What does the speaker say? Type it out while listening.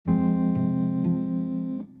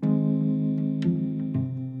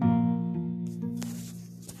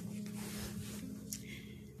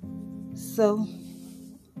So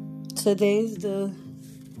today's the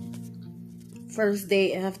first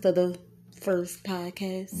day after the first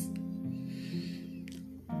podcast.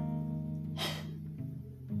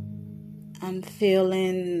 I'm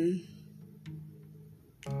feeling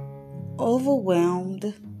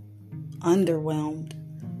overwhelmed, underwhelmed.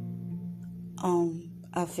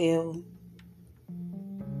 I feel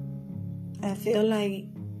like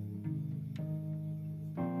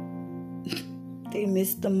they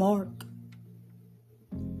missed the mark.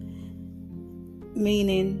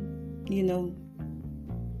 Meaning,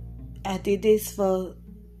 I did this to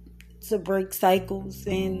break cycles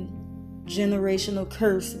and generational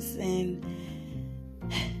curses and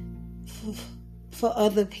for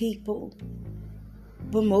other people.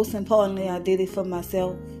 But most importantly, I did it for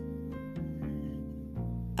myself.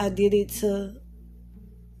 I did it to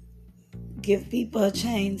give people a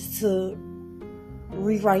chance to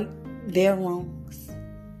rewrite their wrongs.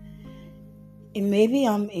 And maybe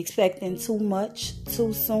I'm expecting too much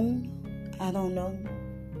too soon. I don't know.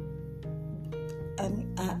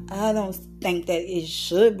 I don't think that it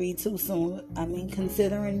should be too soon.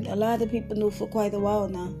 Considering a lot of people knew for quite a while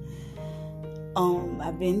now.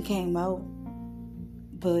 I've been came out,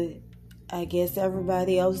 but I guess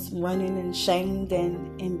everybody else running and shamed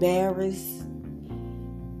and embarrassed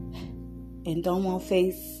and don't want to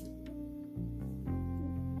face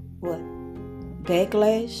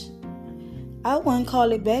backlash. I wouldn't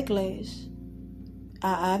call it backlash.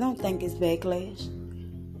 I don't think it's backlash.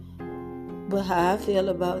 But how I feel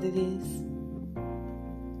about it is,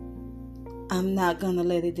 I'm not going to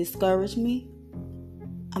let it discourage me.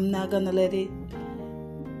 I'm not going to let it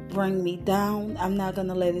bring me down. I'm not going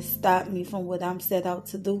to let it stop me from what I'm set out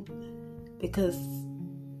to do. Because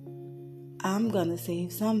I'm going to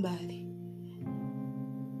save somebody.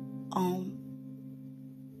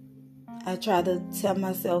 I try to tell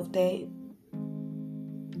myself that,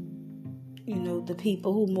 the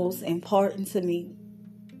people who most important to me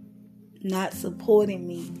not supporting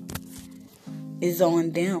me is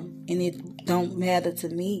on them, and it don't matter to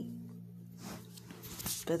me.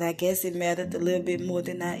 But I guess it mattered a little bit more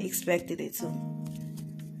than I expected it to.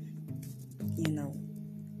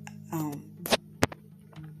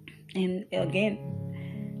 And again,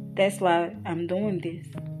 that's why I'm doing this.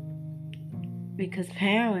 Because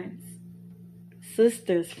parents,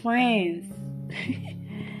 sisters, friends,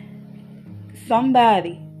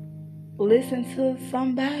 somebody, listen to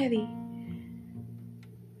somebody.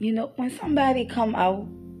 When somebody come out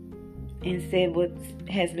and said what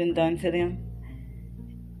has been done to them,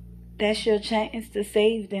 that's your chance to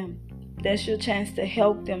save them. That's your chance to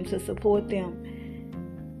help them, to support them.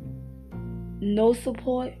 No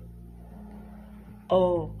support?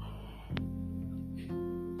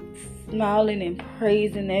 Smiling and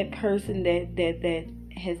praising that person that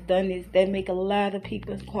has done this, that make a lot of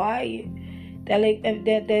people quiet.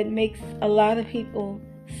 That makes a lot of people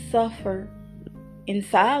suffer in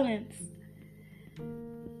silence.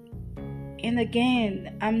 And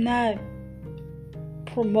again, I'm not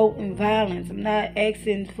promoting violence. I'm not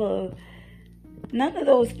asking for none of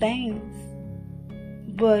those things.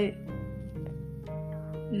 But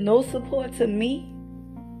no support to me.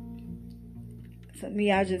 To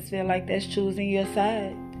me, I just feel like that's choosing your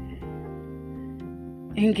side.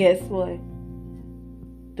 And guess what?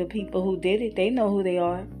 The people who did it, they know who they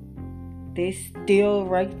are. They still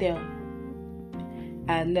right there.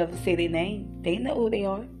 I never say their name. They know who they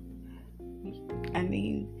are.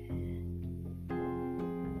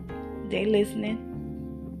 They listening.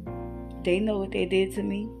 They know what they did to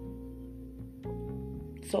me.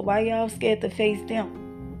 So why y'all scared to face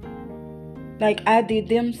them? Like I did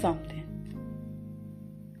them something.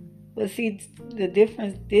 But see, the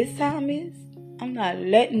difference this time is, I'm not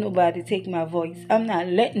letting nobody take my voice. I'm not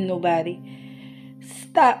letting nobody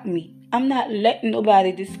stop me. I'm not letting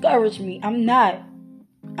nobody discourage me. I'm not.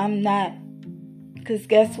 Because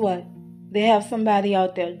guess what? They have somebody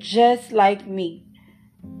out there just like me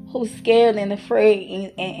who's scared and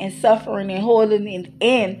afraid and suffering and holding it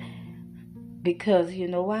in. Because you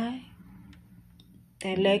know why?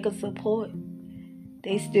 That lack of support.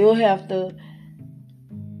 They still have to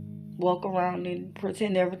walk around and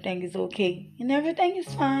pretend everything is okay. And everything is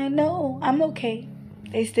fine. No, I'm okay.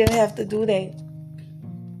 They still have to do that.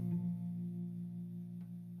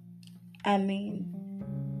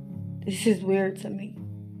 This is weird to me.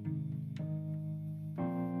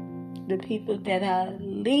 The people that I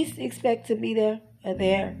least expect to be there are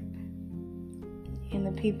there. And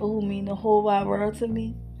the people who mean the whole wide world to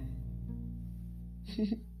me,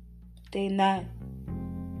 they not.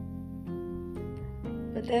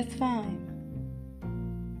 But that's fine.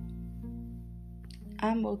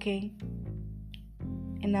 I'm okay.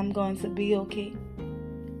 And I'm going to be okay.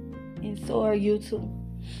 And so are you too.